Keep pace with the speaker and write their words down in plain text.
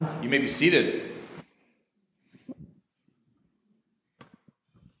may be seated.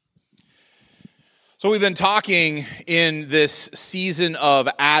 So we've been talking in this season of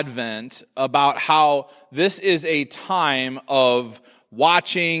Advent about how this is a time of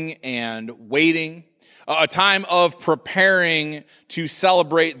watching and waiting, a time of preparing to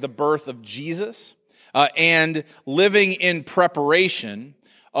celebrate the birth of Jesus, and living in preparation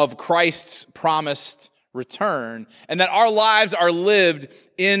of Christ's promised return, and that our lives are lived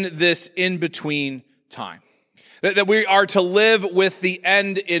in this in-between time. That we are to live with the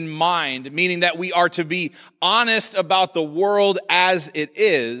end in mind, meaning that we are to be honest about the world as it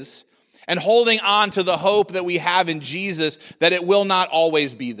is, and holding on to the hope that we have in Jesus that it will not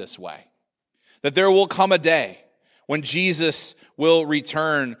always be this way. That there will come a day when Jesus will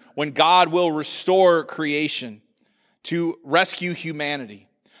return, when God will restore creation to rescue humanity,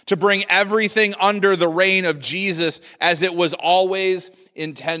 to bring everything under the reign of Jesus as it was always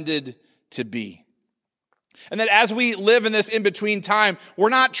intended to be. And that as we live in this in-between time, we're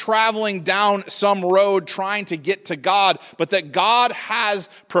not traveling down some road trying to get to God, but that God has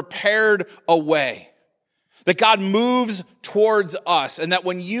prepared a way. That God moves towards us, and that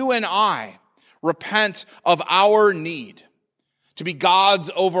when you and I repent of our need to be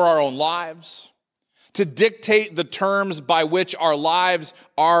gods over our own lives, to dictate the terms by which our lives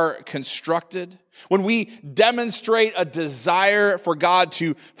are constructed, when we demonstrate a desire for God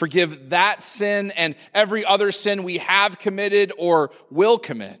to forgive that sin and every other sin we have committed or will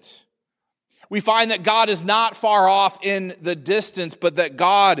commit, we find that God is not far off in the distance, but that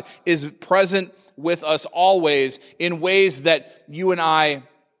God is present with us always in ways that you and I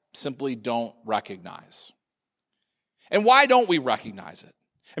simply don't recognize. And why don't we recognize it?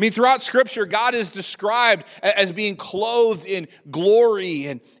 I mean, throughout Scripture, God is described as being clothed in glory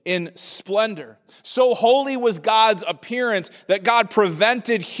and in splendor. So holy was God's appearance that God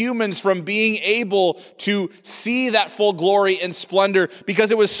prevented humans from being able to see that full glory and splendor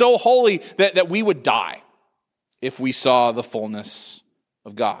because it was so holy that we would die if we saw the fullness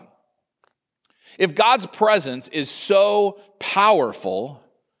of God. If God's presence is so powerful,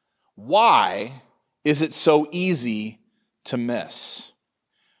 why is it so easy to miss?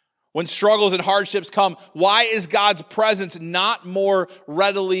 When struggles and hardships come, why is God's presence not more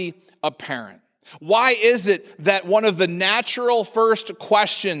readily apparent? Why is it that one of the natural first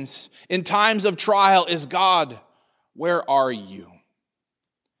questions in times of trial is, God, where are you?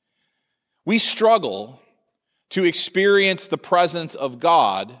 We struggle to experience the presence of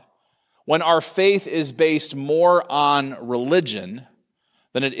God when our faith is based more on religion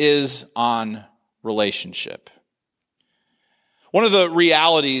than it is on relationship. One of the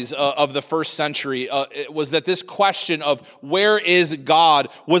realities of the first century was that this question of where is God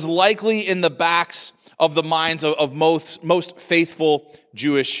was likely in the backs of the minds of most faithful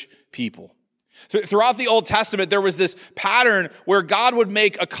Jewish people. Throughout the Old Testament, there was this pattern where God would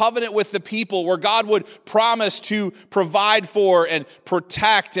make a covenant with the people, where God would promise to provide for and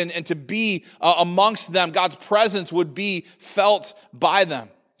protect and to be amongst them. God's presence would be felt by them.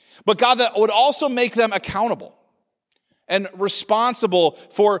 But God that would also make them accountable and responsible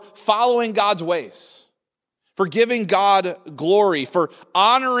for following God's ways, for giving God glory, for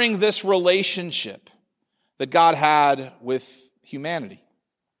honoring this relationship that God had with humanity.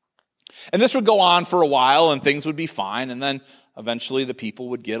 And this would go on for a while and things would be fine, and then eventually the people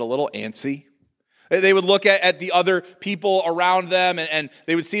would get a little antsy. They would look at the other people around them and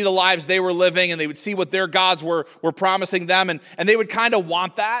they would see the lives they were living and they would see what their gods were promising them, and they would kind of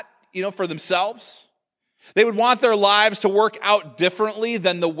want that, for themselves. They would want their lives to work out differently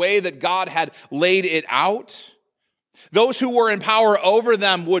than the way that God had laid it out. Those who were in power over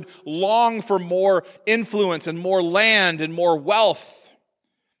them would long for more influence and more land and more wealth.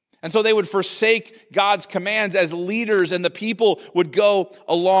 And so they would forsake God's commands as leaders, and the people would go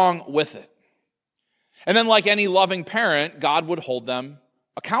along with it. And then, like any loving parent, God would hold them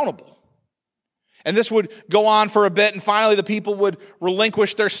accountable. And this would go on for a bit, and finally the people would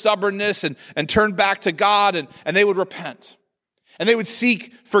relinquish their stubbornness and turn back to God, and they would repent. And they would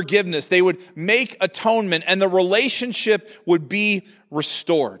seek forgiveness. They would make atonement, and the relationship would be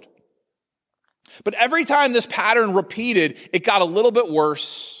restored. But every time this pattern repeated, it got a little bit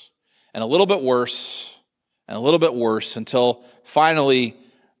worse, and a little bit worse, and a little bit worse, until finally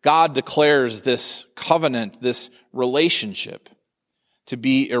God declares this covenant, this relationship, to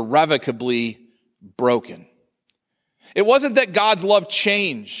be irrevocably broken. It wasn't that God's love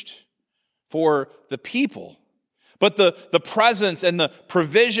changed for the people, but the presence and the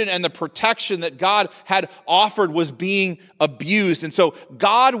provision and the protection that God had offered was being abused. And so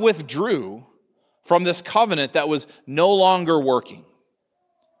God withdrew from this covenant that was no longer working.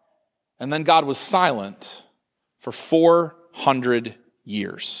 And then God was silent for 400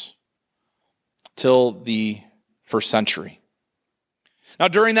 years, till the first century. Now,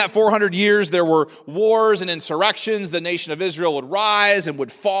 during that 400 years, there were wars and insurrections. The nation of Israel would rise and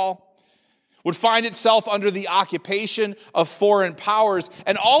would fall, would find itself under the occupation of foreign powers.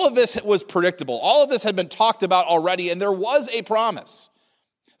 And all of this was predictable. All of this had been talked about already, and there was a promise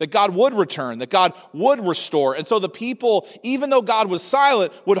that God would return, that God would restore. And so the people, even though God was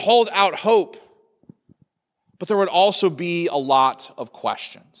silent, would hold out hope. But there would also be a lot of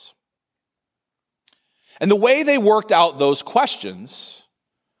questions. And the way they worked out those questions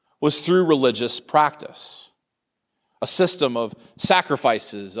was through religious practice, a system of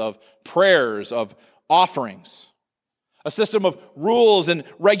sacrifices, of prayers, of offerings, a system of rules and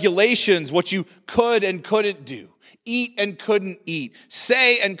regulations, what you could and couldn't do, eat and couldn't eat,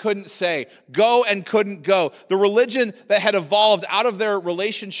 say and couldn't say, go and couldn't go. The religion that had evolved out of their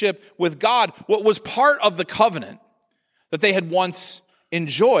relationship with God, what was part of the covenant that they had once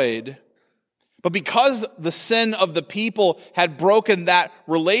enjoyed. But because the sin of the people had broken that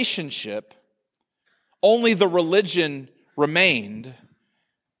relationship, only the religion remained,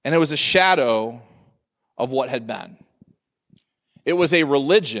 and it was a shadow of what had been. It was a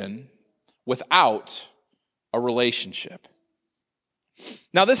religion without a relationship.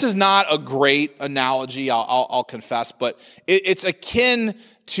 Now, this is not a great analogy, I'll confess, but it's akin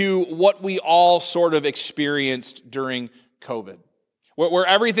to what we all sort of experienced during COVID. Where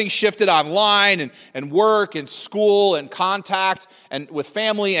everything shifted online and work and school and contact and with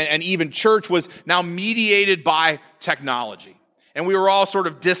family and even church was now mediated by technology. And we were all sort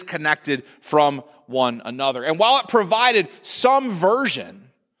of disconnected from one another. And while it provided some version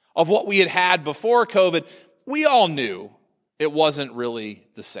of what we had had before COVID, we all knew it wasn't really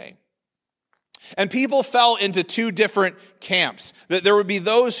the same. And people fell into two different camps. That there would be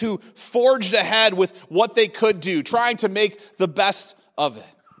those who forged ahead with what they could do, trying to make the best of it.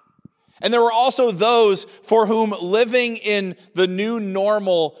 And there were also those for whom living in the new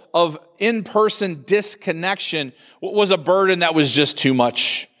normal of in-person disconnection was a burden that was just too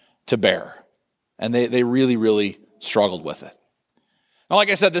much to bear. And they really, really struggled with it. Now, like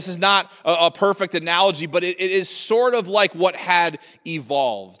I said, this is not a perfect analogy, but it is sort of like what had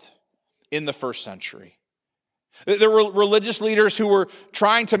evolved in the first century. There were religious leaders who were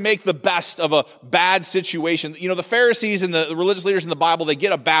trying to make the best of a bad situation. You know, the Pharisees and the religious leaders in the Bible, they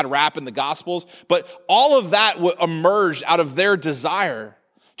get a bad rap in the Gospels, but all of that emerged out of their desire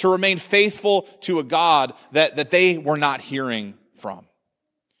to remain faithful to a God that they were not hearing from.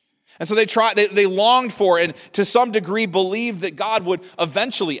 And so they longed for and to some degree believed that God would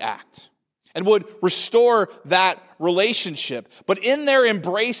eventually act and would restore that relationship. But in their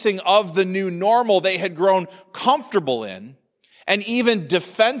embracing of the new normal, they had grown comfortable in and even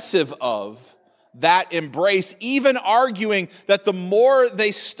defensive of that embrace, even arguing that the more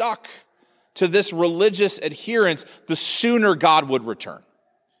they stuck to this religious adherence, the sooner God would return,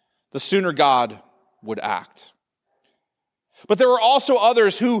 the sooner God would act. But there were also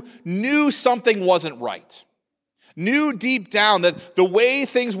others who knew something wasn't right. Knew deep down that the way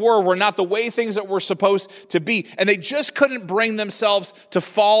things were not the way things that were supposed to be. And they just couldn't bring themselves to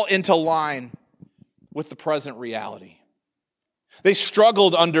fall into line with the present reality. They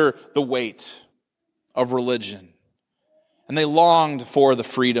struggled under the weight of religion. And they longed for the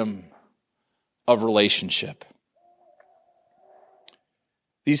freedom of relationship.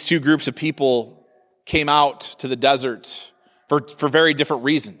 These two groups of people came out to the desert for very different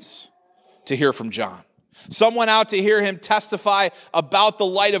reasons to hear from John. Some went out to hear him testify about the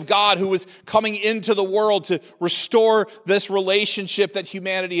light of God who was coming into the world to restore this relationship that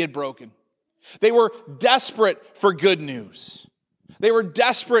humanity had broken. They were desperate for good news. They were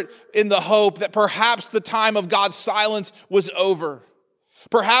desperate in the hope that perhaps the time of God's silence was over.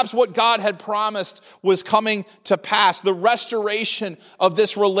 Perhaps what God had promised was coming to pass, the restoration of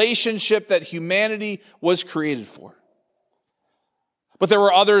this relationship that humanity was created for. But there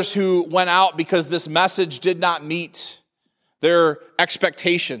were others who went out because this message did not meet their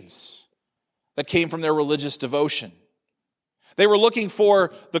expectations that came from their religious devotion. They were looking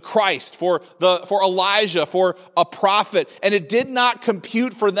for the Christ, for Elijah, for a prophet, and it did not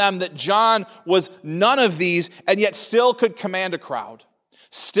compute for them that John was none of these and yet still could command a crowd,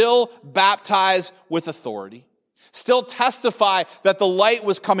 still baptize with authority, still testify that the light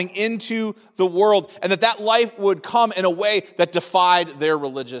was coming into the world and that light would come in a way that defied their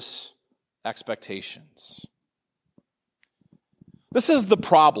religious expectations. This is the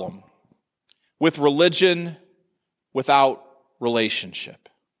problem with religion without relationship.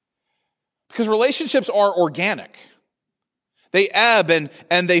 Because relationships are organic. They ebb and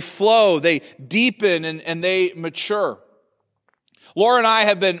they flow. They deepen and they mature. Laura and I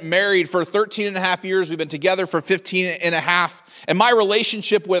have been married for 13 and a half years. We've been together for 15 and a half. And my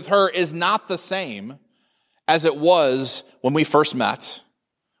relationship with her is not the same as it was when we first met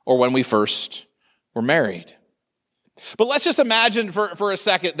or when we first were married. But let's just imagine for a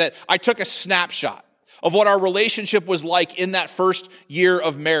second that I took a snapshot of what our relationship was like in that first year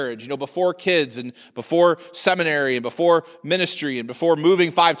of marriage, before kids and before seminary and before ministry and before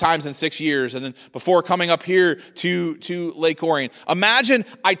moving 5 times in 6 years and then before coming up here to Lake Orion. Imagine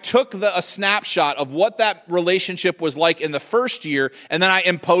I took a snapshot of what that relationship was like in the first year and then I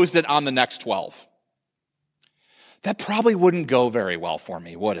imposed it on the next 12. That probably wouldn't go very well for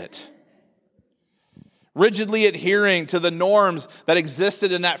me, would it? Rigidly adhering to the norms that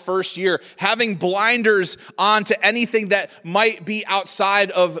existed in that first year, having blinders on to anything that might be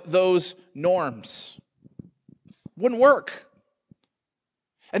outside of those norms. Wouldn't work.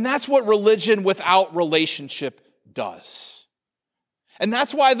 And that's what religion without relationship does. And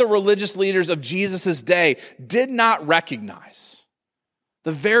that's why the religious leaders of Jesus' day did not recognize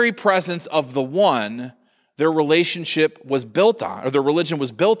the very presence of the one their relationship was built on, or their religion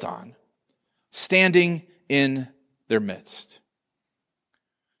was built on, standing in their midst.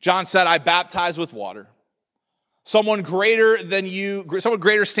 John said, I baptize with water. Someone greater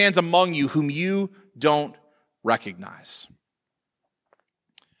stands among you whom you don't recognize.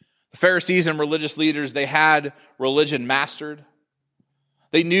 The Pharisees and religious leaders, they had religion mastered.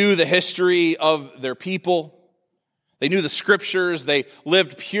 They knew the history of their people. They knew the scriptures. They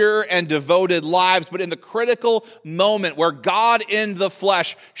lived pure and devoted lives. But in the critical moment where God in the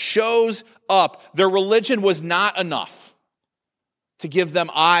flesh shows up, their religion was not enough to give them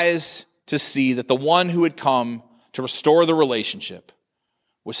eyes to see that the one who had come to restore the relationship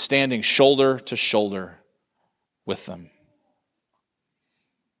was standing shoulder to shoulder with them.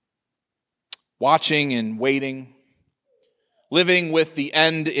 Watching and waiting, living with the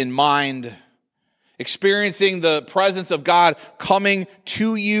end in mind, experiencing the presence of God coming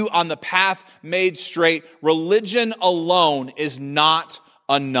to you on the path made straight. Religion alone is not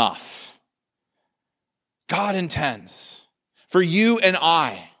enough. God intends for you and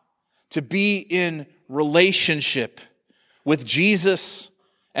I to be in relationship with Jesus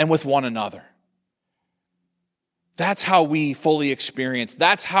and with one another. That's how we fully experience.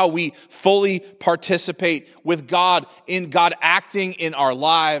 That's how we fully participate with God, in God acting in our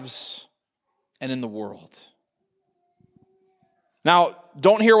lives and in the world. Now,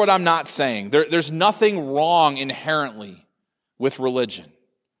 don't hear what I'm not saying. There's nothing wrong inherently with religion.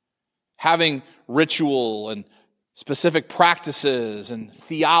 Having ritual and specific practices and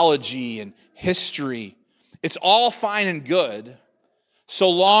theology and history, it's all fine and good so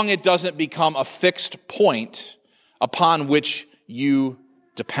long it doesn't become a fixed point upon which you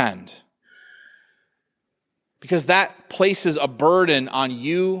depend. Because that places a burden on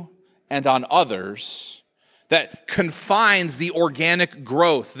you and on others that confines the organic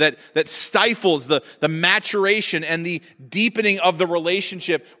growth, that stifles the maturation and the deepening of the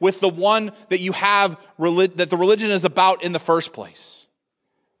relationship with the one that you have, that the religion is about in the first place.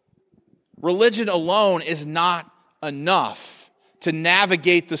 Religion alone is not enough to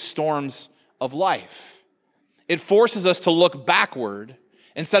navigate the storms of life. It forces us to look backward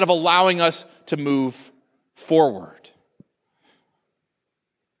instead of allowing us to move forward.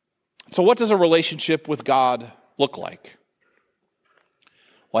 So what does a relationship with God look like?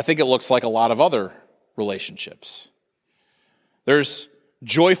 Well, I think it looks like a lot of other relationships. There's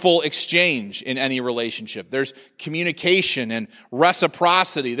joyful exchange in any relationship. There's communication and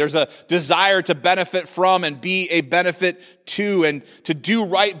reciprocity. There's a desire to benefit from and be a benefit to and to do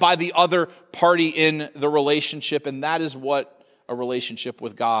right by the other party in the relationship. And that is what a relationship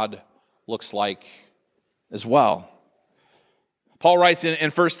with God looks like as well. Paul writes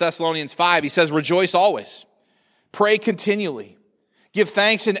in 1 Thessalonians 5, he says, rejoice always, pray continually, give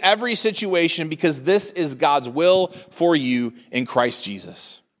thanks in every situation because this is God's will for you in Christ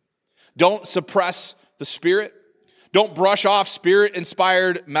Jesus. Don't suppress the Spirit. Don't brush off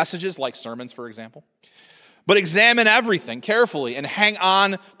Spirit-inspired messages like sermons, for example. But examine everything carefully and hang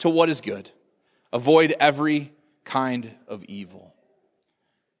on to what is good. Avoid every kind of evil.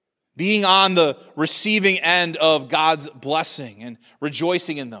 Being on the receiving end of God's blessing and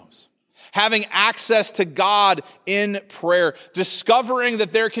rejoicing in those. Having access to God in prayer. Discovering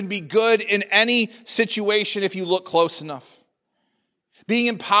that there can be good in any situation if you look close enough. Being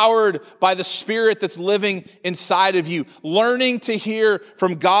empowered by the Spirit that's living inside of you. Learning to hear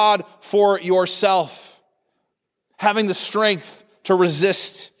from God for yourself. Having the strength to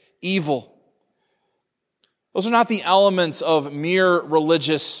resist evil. Those are not the elements of mere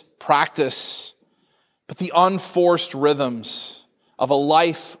religious practice, but the unforced rhythms of a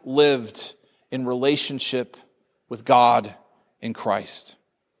life lived in relationship with God in Christ.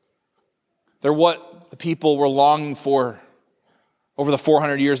 They're what the people were longing for over the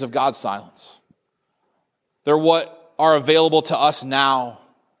 400 years of God's silence. They're what are available to us now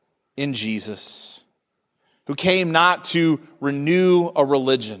in Jesus, who came not to renew a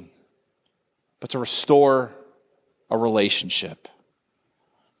religion, but to restore a relationship.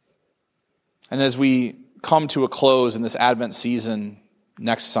 And as we come to a close in this Advent season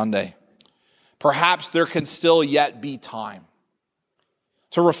next Sunday, perhaps there can still yet be time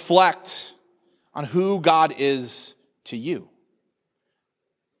to reflect on who God is to you.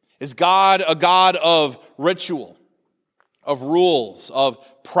 Is God a God of ritual, of rules, of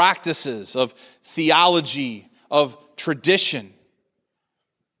practices, of theology, of tradition?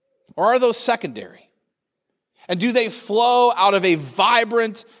 Or are those secondary? And do they flow out of a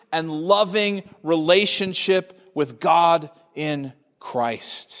vibrant and loving relationship with God in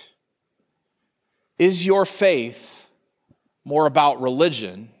Christ? Is your faith more about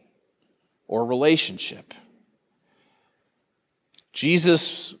religion or relationship?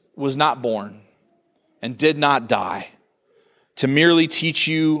 Jesus was not born and did not die to merely teach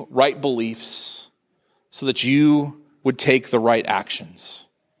you right beliefs so that you would take the right actions.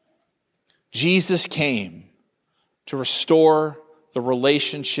 Jesus came to restore the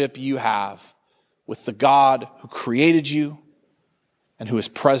relationship you have with the God who created you and who is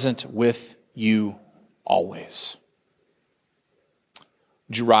present with you always.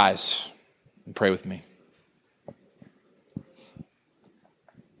 Would you rise and pray with me?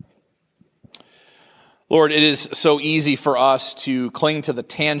 Lord, it is so easy for us to cling to the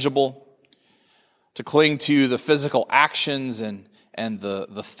tangible, to cling to the physical actions and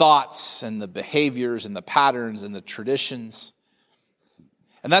the thoughts and the behaviors and the patterns and the traditions.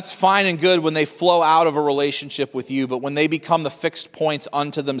 And that's fine and good when they flow out of a relationship with you, but when they become the fixed points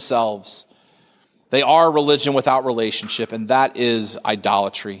unto themselves, they are religion without relationship, and that is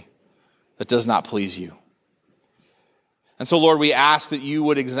idolatry that does not please you. And so, Lord, we ask that you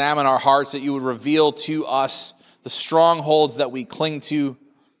would examine our hearts, that you would reveal to us the strongholds that we cling to,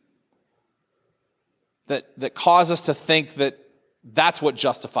 that cause us to think that that's what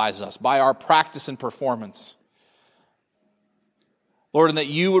justifies us, by our practice and performance. Lord, and that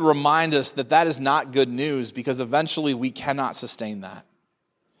you would remind us that that is not good news, because eventually we cannot sustain that.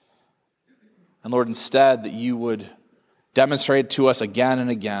 And Lord, instead, that you would demonstrate to us again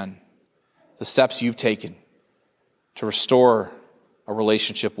and again the steps you've taken to restore a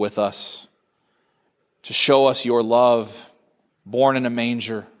relationship with us, to show us your love, born in a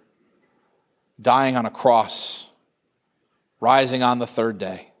manger, dying on a cross, rising on the third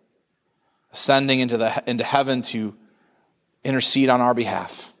day, ascending into heaven to intercede on our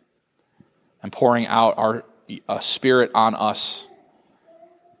behalf, and pouring out a Spirit on us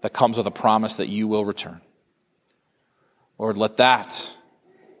that comes with a promise that you will return. Lord, let that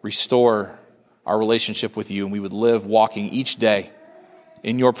restore our relationship with you, and we would live walking each day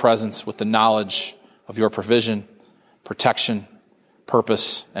in your presence with the knowledge of your provision, protection,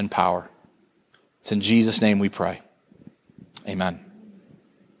 purpose, and power. It's in Jesus' name we pray. Amen.